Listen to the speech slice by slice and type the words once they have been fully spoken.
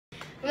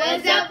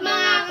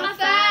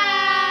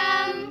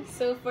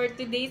So, for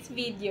today's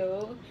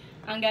video,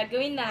 ang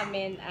gagawin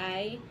namin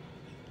ay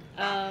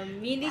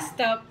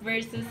Ministop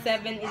versus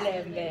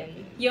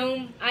 7-Eleven.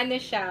 Yung ano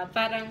siya,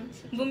 parang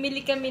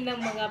bumili kami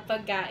ng mga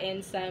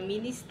pagkain sa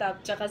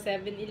Ministop tsaka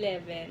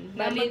 7-Eleven.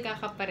 Na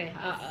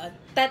magkakapareha.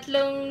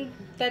 Tatlong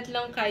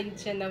kind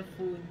siya ng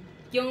food.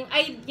 Yung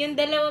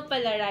dalawa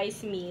pala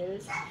rice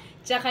meals,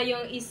 tsaka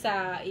yung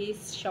isa is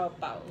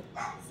siopaw.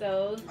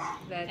 So,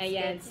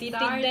 ayan,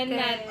 titignan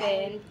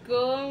natin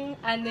kung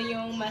ano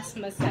yung mas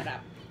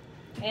masarap.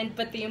 And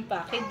pati yung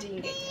packaging.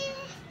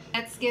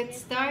 Let's get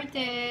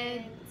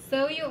started!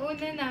 So, yung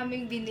una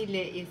naming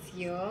binili is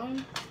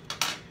yung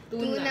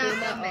Tuna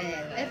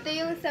omelette. Ito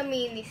yung sa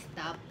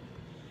Ministop.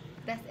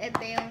 Tapos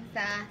ito yung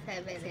sa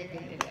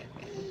 7-Eleven.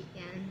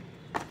 Yan.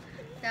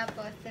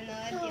 Tapos,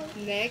 sunod yung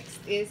next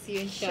is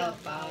yung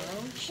siopaw.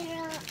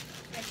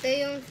 ito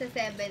yung sa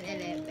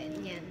 7-Eleven.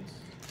 Yan.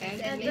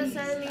 And Ito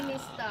sa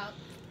Ministop.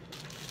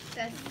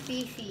 Tapos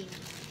sisig.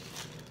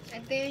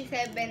 Ito yung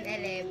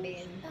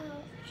 7-Eleven.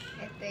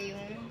 Ito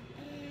yung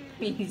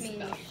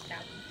Ministop.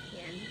 Ministop.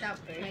 Yan.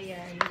 Topper.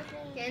 Ayan.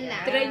 Yan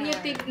lang. Try nyo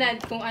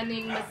tignan kung ano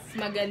yung mas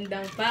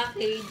magandang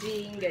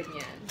packaging,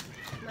 ganyan.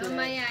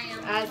 Mamaya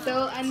yung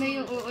So, ano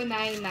yung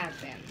uunahin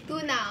natin?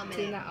 tuna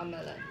omelette. Tuna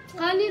omelette.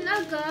 Kanin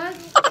agad.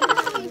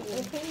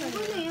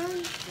 Ano yun?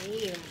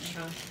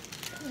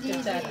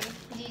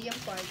 Gigi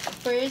part.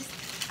 First,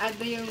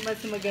 ano yung mas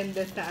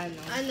maganda sa ano?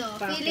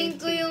 Feeling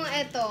ko yung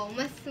eto,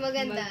 mas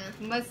maganda.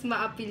 Mas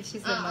ma-appeal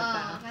siya sa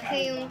mata.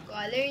 Kasi yung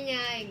color niya,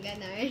 yung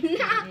ganon.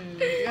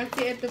 Kasi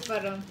ito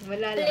parang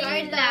wala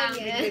Clear lang.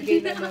 Naglagay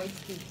na mga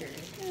sticker.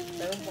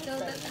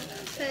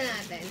 Saan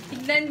natin?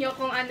 Tignan nyo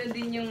kung ano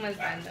din yung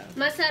mas ano.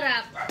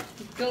 Masarap.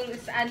 Kung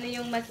ano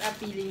yung mas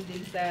appealing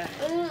din sa...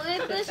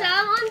 Ito siya.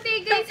 Ang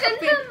unti guys.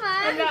 Saan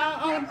naman? Wala,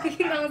 ang unti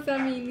lang sa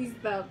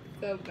Ministop.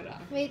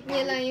 Sobra. Wait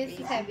nyo lang yung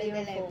sa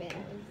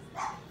 7-Eleven.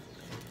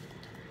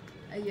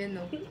 Ayan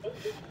o.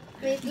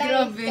 Wait lang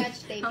yung Grabe.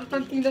 scotch tape. Ang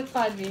pagkilot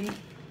kanin.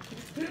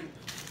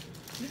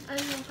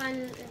 Ano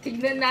kanin?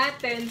 Tignan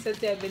natin sa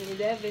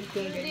 7-Eleven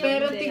kung ganyan.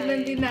 Pero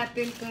tignan din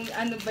natin kung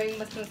ano ba yung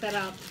mas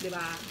masarap, di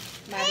ba?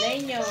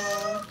 Malay nyo.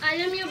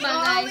 Alam nyo ba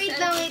guys? Wait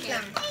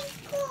lang.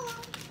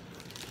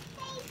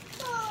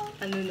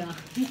 Ano na?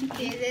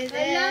 Ganun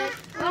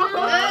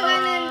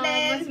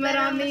din. Mas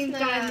marami yung Pero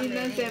mas kanin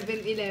ng marami.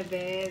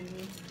 7-Eleven.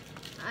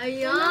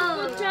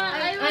 Ayun.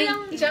 Ay,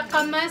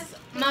 tsaka mas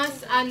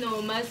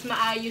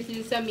maayos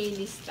yung sa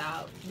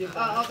Ministop. Di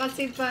ba? Oo,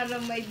 kasi parang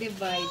may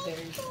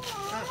dividers.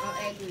 Oo,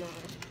 egg mo.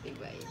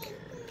 Divider.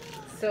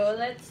 So,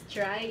 let's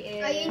try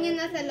it. Ayun yung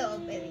nasa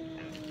loob. Wait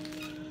lang.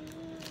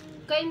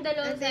 Kayong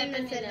dalawang Nasa seven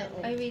nasa nila. loob.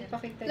 Ay, wait,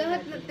 pakita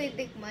Lahat natin.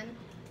 natitikman.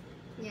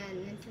 Yan,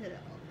 nasa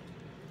loob.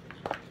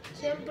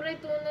 Siyempre,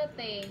 tunat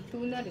eh.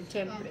 Tuna rin,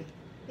 syempre.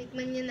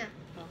 Tikman nyo na.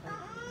 Okay.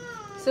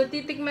 So,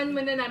 titikman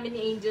muna namin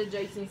ni Angel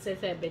Joyce yung sa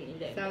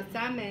 7-Eleven. So,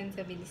 sa amin,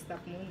 sa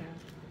Ministop muna.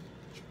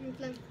 Wait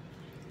lang.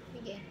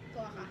 Sige,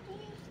 kuha ka.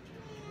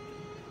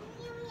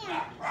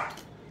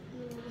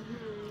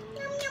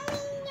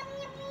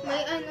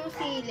 May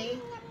sili.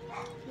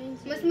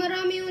 Mas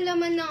marami yung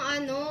laman ng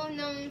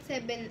ng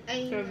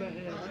 7-Eleven.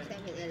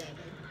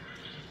 7-Eleven.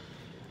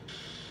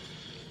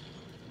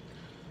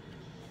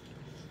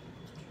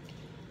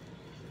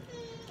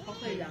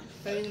 Okay lang.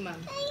 Pero yun, ma'am.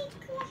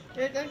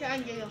 Ito si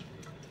Angelo.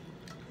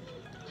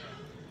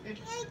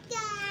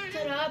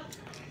 Sarap.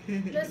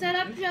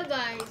 Masarap siya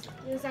guys.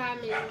 Yung sa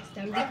amin.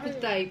 Hindi ko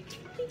type.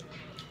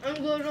 Ang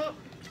guro.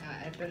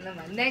 Ito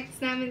naman.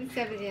 Next namin,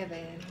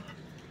 7-Eleven.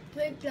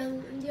 Wait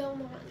lang, hindi ako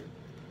makain.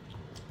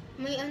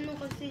 May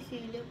kasi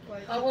sili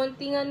part. Ang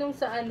unti nga nung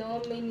sa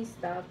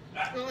Ministop.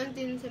 Ang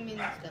antin sa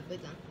Ministop.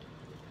 Wait lang.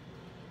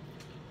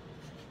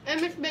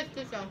 Mas bet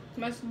ko siya.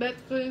 Mas bet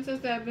ko yun sa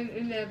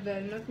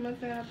 7-Eleven. Mas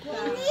masarap sa...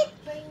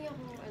 Kain niyo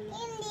kung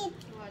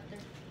water.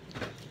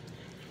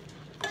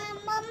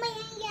 Mama, may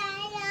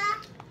yaya.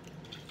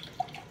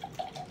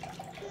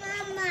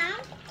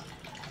 Mama.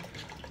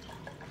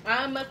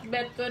 Mas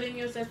bet ko rin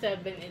yung sa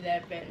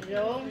 7-Eleven.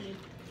 So,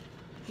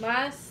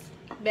 mas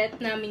bet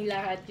namin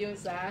lahat yung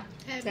sa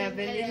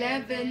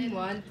 7-Eleven,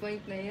 1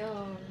 point na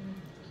yun.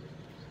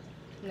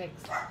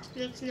 Next.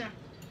 Next na.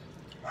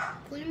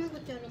 Kunin mo yung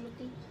kutsara mo,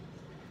 Ting.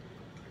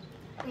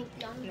 Wait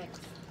lang.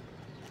 Next.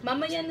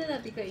 mamaya na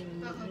natin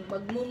kainin.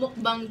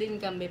 Magmumukbang din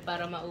kami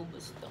para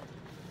maubos to.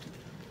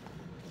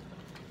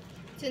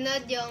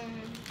 Sunod yung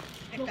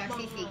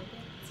sisig.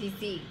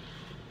 Sisig.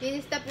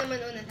 Ministop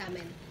naman una sa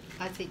amin.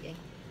 Sige.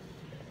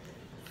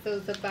 So,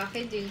 sa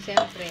packaging,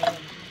 syempre.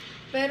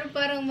 Pero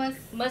parang mas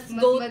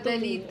go to.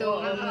 madali to.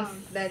 Oo, Mas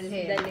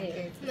dalhin.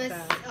 Mas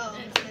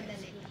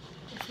madali.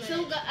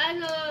 So,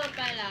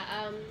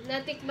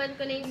 natikman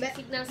ko na yung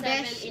sisig ng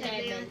Besh, ito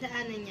 7-Eleven. yung sa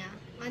ano niya.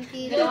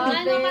 Until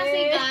Ano kasi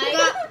guys,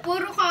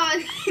 puro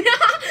kanin.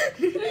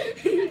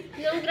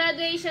 nung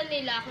graduation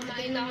nila,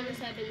 kumain ako ng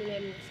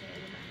 7-Eleven.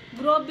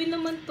 Grabe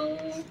naman to.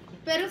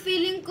 Pero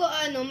feeling ko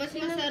mas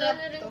masarap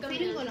na rin to. kami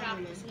Feeling ng ko lang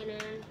naman. practice.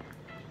 Ganun.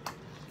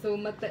 So,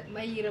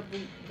 mahirap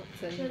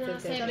buksan So,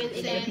 ng sa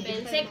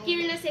 7-Eleven.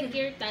 Secure na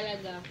secure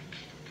talaga.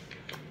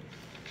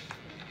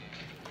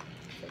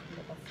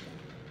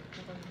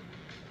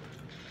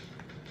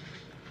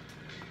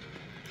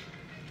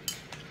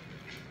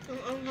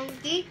 Ang anghang,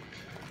 ti.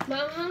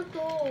 Maanghang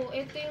to.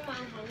 Ito yung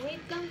maanghang.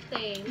 Wait lang,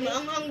 te.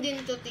 Maanghang din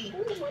to, ti.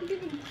 Oo, hindi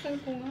nabuksan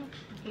ko nga.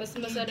 Mas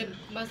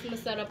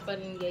masarap pa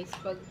rin guys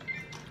pag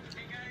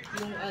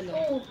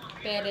yung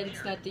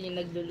parents natin yung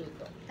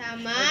nagluluto.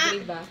 Tama.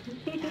 Agree ba?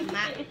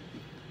 Tama.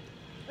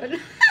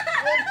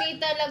 Unti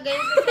talaga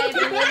yung sa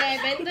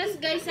 7-Eleven. Tapos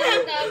guys,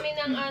 ang dami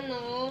ng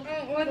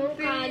ng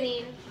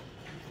kanin.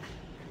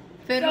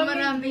 Pero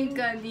maraming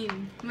kanin.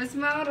 Mas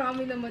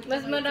marami naman.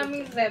 Mas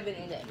maraming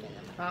 7-Eleven naman.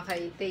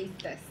 Okay, taste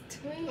test.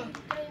 Uy,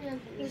 try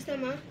natin. Gusto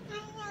mo?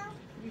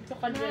 Dito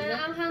ka dyan.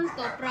 Maanghang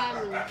to,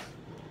 promise.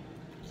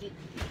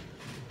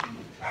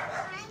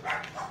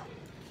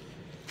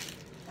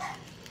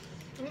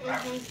 Ang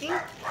anghang, ti.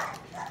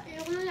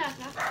 Ayoko na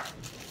lasa.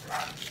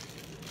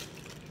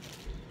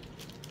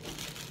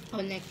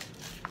 Connect.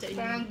 Sa inyo.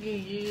 Parang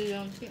gigi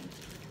lang siya.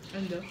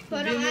 Ano?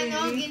 Parang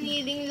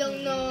giniling lang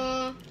na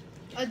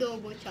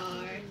adobo,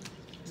 char.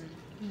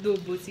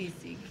 Dubo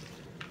sisig.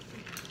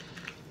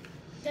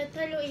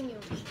 Haluin nyo.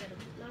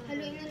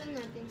 Haluin na lang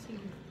natin sa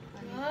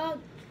Wow.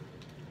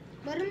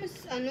 Para mas,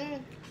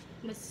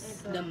 Mas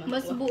dama.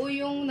 Mas buo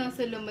yung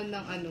nasa laman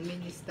ng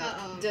Ministop.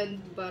 Oo. Diyan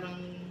parang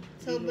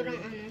sobrang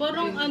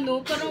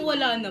Parang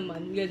wala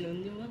naman.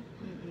 Ganun, di ba?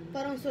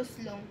 parang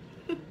sauce lang.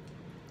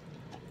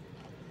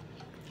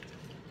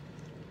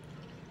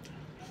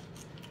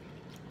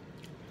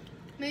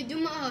 Medyo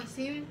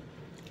maasim.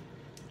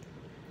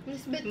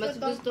 Mas bet Mas ko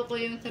to. gusto ko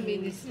yung sa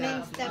Ministop.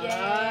 Ministop.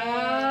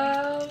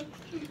 Wow!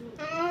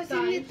 Ang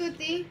asim nito,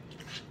 ti.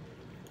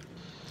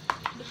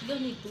 Ba't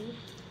ganito?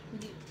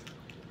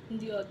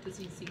 Hindi ata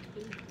sisig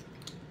ko.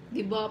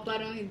 Di ba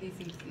parang hindi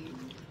sisig?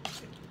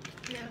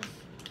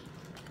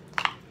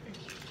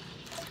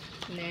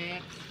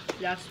 Next.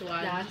 Last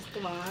one. Last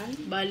one.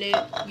 Bale,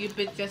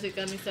 gipit kasi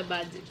kami sa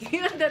budget.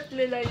 Yung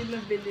tatlo lang yung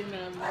nabili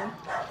namin.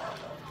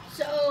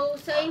 So,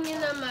 sa inyo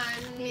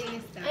naman,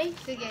 Ministop. Ay.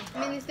 Sige,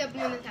 Ministop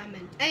muna sa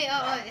amin. Ay,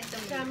 oo, ito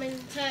sa muna. amin,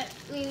 sa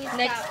Ministop.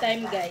 Next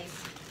time, guys.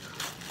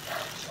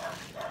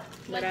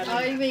 Marami.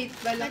 Ay, wait.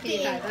 Malaki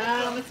Ate, na.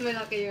 ate. Mas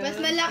malaki yun. Mas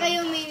malaki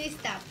yung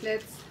Ministop.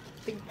 Let's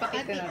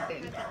tigpakita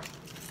natin.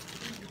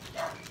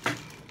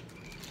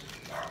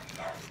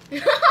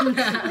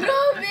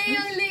 Grabe,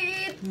 yung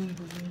liit.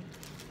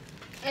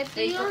 Ito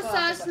yung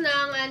sauce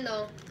ng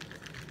Ministop.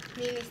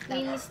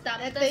 Ministop.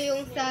 Ito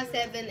yung sa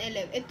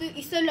 7-Eleven. Ito,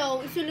 isa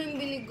lang yung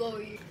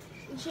binigay.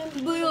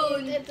 Siyempre, Ba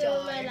yun? ito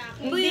yung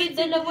malaki. Hindi,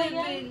 dalawa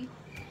yan.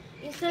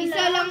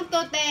 Isa lang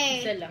to, te.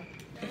 Isa lang.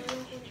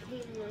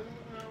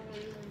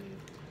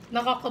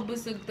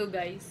 Nakakabusog to,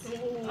 guys.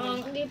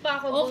 Hindi pa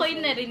ako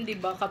Okay na rin, di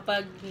ba?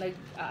 Kapag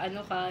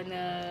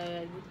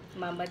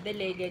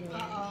mamadali, ganyan.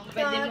 Oo.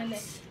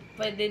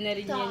 Pwede na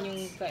rin yan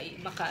yung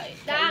makain.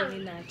 Tang.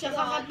 Kainin natin.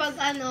 Tsaka kapag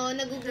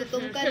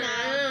nagugutom ka na,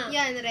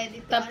 yan, ready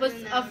to. Tapos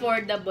na.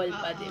 affordable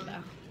pa, Oo. di ba?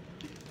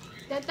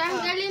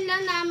 Tatanggalin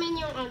lang namin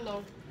yung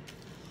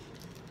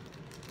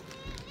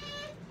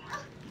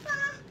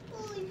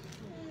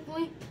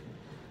Uy.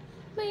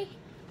 May.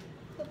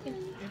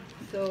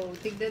 So,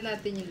 tignan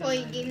natin yung laman. Hoy,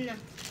 game na.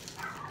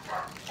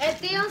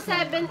 Ito yung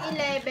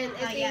 7-Eleven.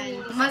 Ito Ayan.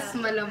 yung Mas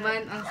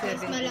malaman ang Mas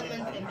 7. malaman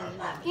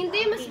 7-Eleven. Hindi,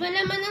 mas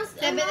malaman ang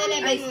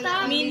 7-Eleven Ministop.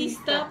 muna.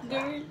 Mini-stop,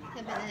 girl.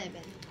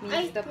 7-Eleven.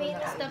 Ay, Ministop na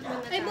Ministop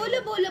muna. Ay,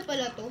 bola-bola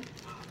pala to.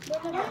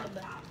 Bola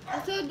ba?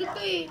 Asado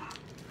to eh.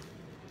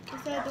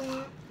 Asado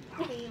nga.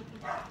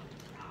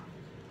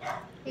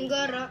 Ang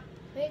gara.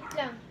 Wait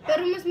lang.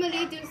 Pero mas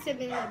maliit yung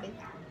 7-Eleven.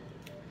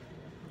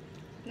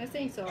 Nasa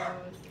yung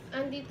sauce.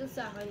 Andito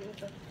sa akin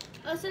ito.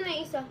 Oh, saan na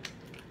yung isa?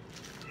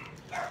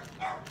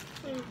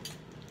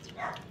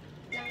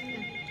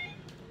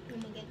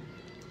 Lumagat.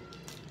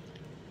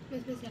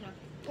 Mas masarap.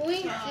 Uy,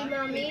 si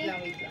Mami. Wait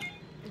lang.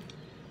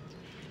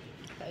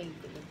 Kain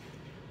ko lang.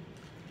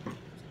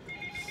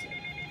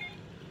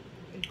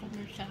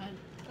 Commercial.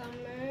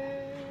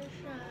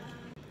 Commercial.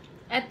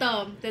 Eto,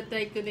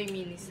 tatry ko na yung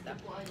Ministop.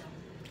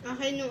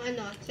 Okay nung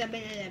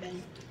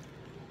 7-Eleven.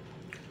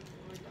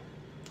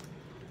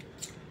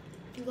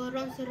 Siguro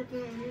ang sarap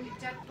yung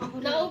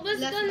Naubos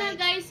ko na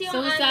guys yung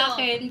So, sa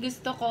akin,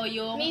 gusto ko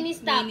yung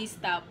Ministop.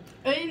 Ministop.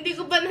 Ay, hindi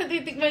ko pa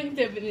natitikman yung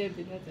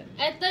 7-Eleven natin.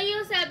 Ito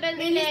yung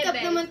Ministop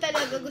 7-Eleven. naman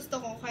talaga gusto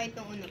ko kahit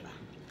nung una pa.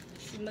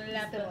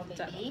 Malapit.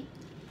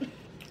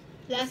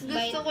 Last Gusto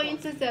bite ko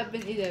yung sa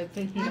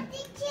 7-Eleven.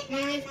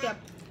 Ministop.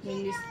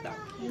 Ministop.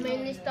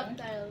 Ministop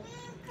tayo.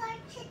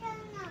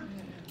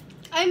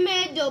 Ay,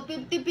 medyo.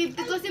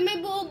 50-50 kasi may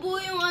buo-buo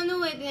yung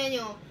tingnan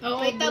nyo.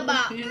 May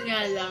taba. Yun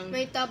nga lang.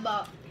 May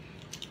taba.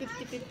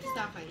 50-50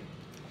 sa akin.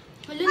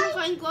 Hala,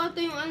 nakain ko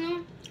ata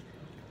yung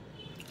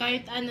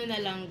Kahit ano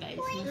na lang, guys.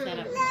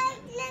 Masarap.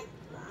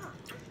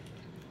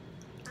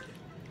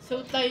 So,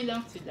 tayo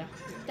lang sila.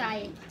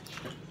 Tayo.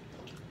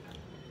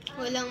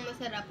 Walang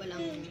masarap,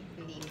 walang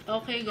hindi.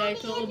 Okay, guys.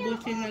 So,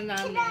 ubusin na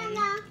namin.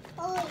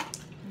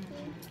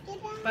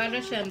 Para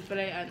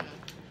syempre,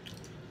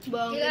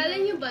 Kilala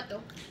niyo ba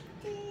to?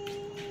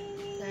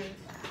 Nice.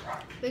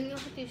 Pwede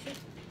ako tissue.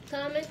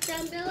 Comment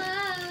down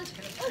below.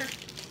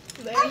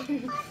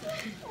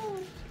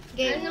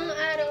 Game. Anong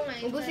araw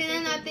ngayon? Ubusin na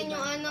natin yung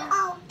ano.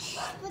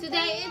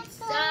 Today it's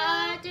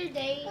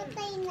Saturday.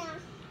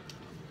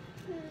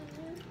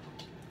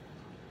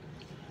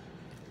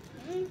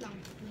 Lang.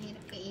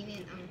 Mahirap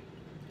kainin ang...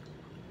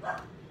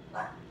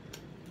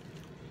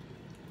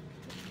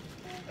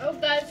 Oh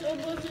guys,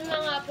 ubusin na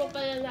nga po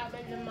pala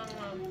namin ng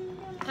mga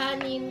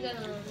kanin,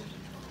 gano'n.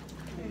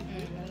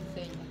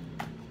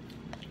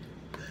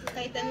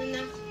 Kahit ano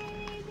na.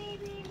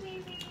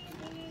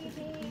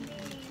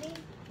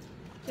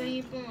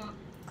 Sa'yo po nga.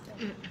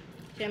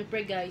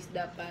 Siyempre guys,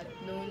 dapat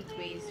don't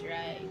waste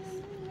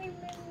rice.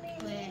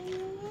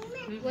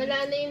 Wala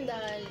na yung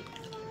dahil.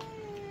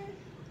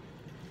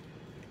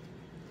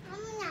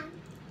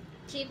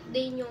 Cheat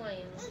day nyo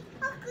ngayon.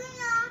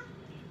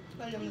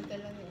 Wala mo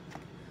talaga.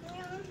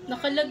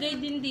 Nakalagay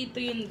din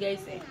dito yun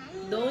guys eh.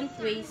 Don't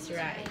waste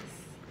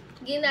rice.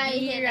 Be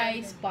Ginahin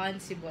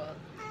responsible.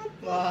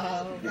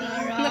 Wow.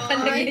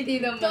 Nakalagay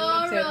din naman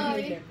ng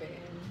 7-Eleven.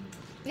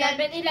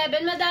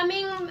 7-Eleven.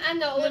 Madaming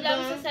ulam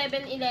sa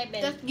 7-Eleven.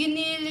 Tapos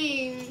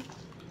giniling.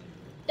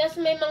 Tapos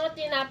may mga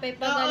tinapay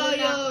pa gano'n na.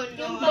 yun.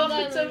 Yung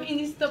Bakit sa pag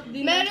Ministop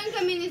din? Meron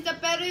sa Ministop,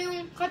 pero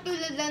yung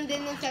katulad lang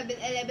din ng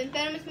 7-Eleven.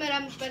 Pero mas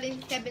marami pa rin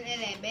sa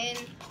 7-Eleven.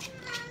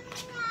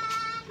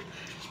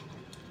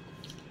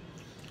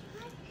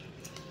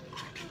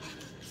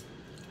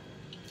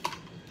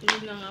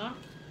 Yun na nga.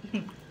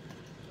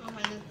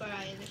 Okay,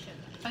 nagparaya na siya.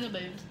 Ano ba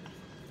yun?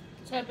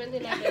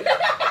 7-Eleven.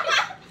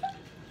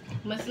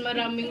 Mas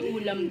maraming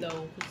ulam daw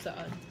kung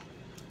saan.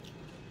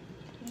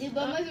 Di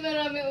ba mas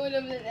marami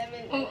ulam ng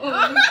M&M? Oo.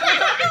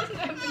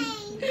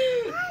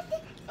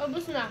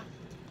 Ubus na.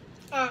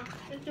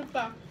 Ito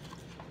pa.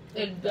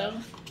 Egg lang.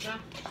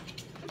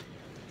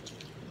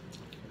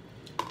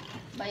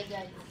 Bye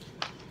guys.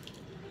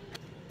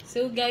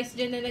 So guys,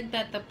 dyan na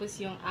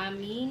nagtatapos yung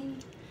aming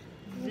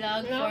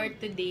vlog for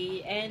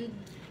today. And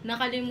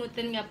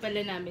nakalimutan nga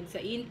pala namin sa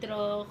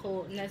intro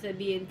kung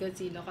nasabihin ko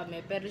sino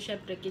kami. Pero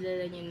syempre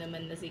kilala nyo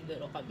naman na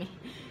siguro kami.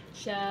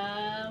 So,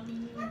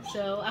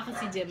 ako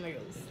si Gemma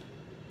Rose.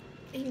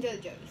 Angel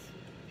Jones.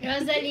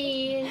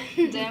 Rosalie.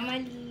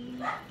 Gemmalie.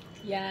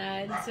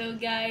 Yan. So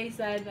guys,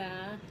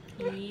 sana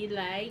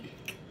i-like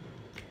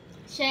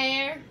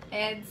Share.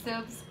 and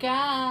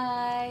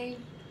subscribe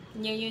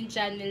nyo yung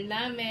channel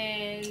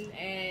namin.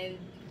 And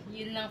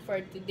yun lang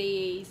for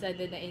today.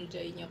 Sana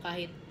na-enjoy nyo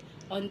kahit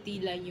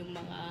onti lang yung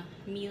mga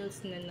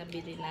meals na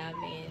nabili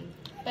namin.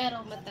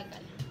 Pero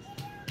matagal.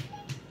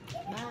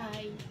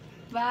 Bye!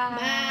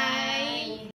 Bye!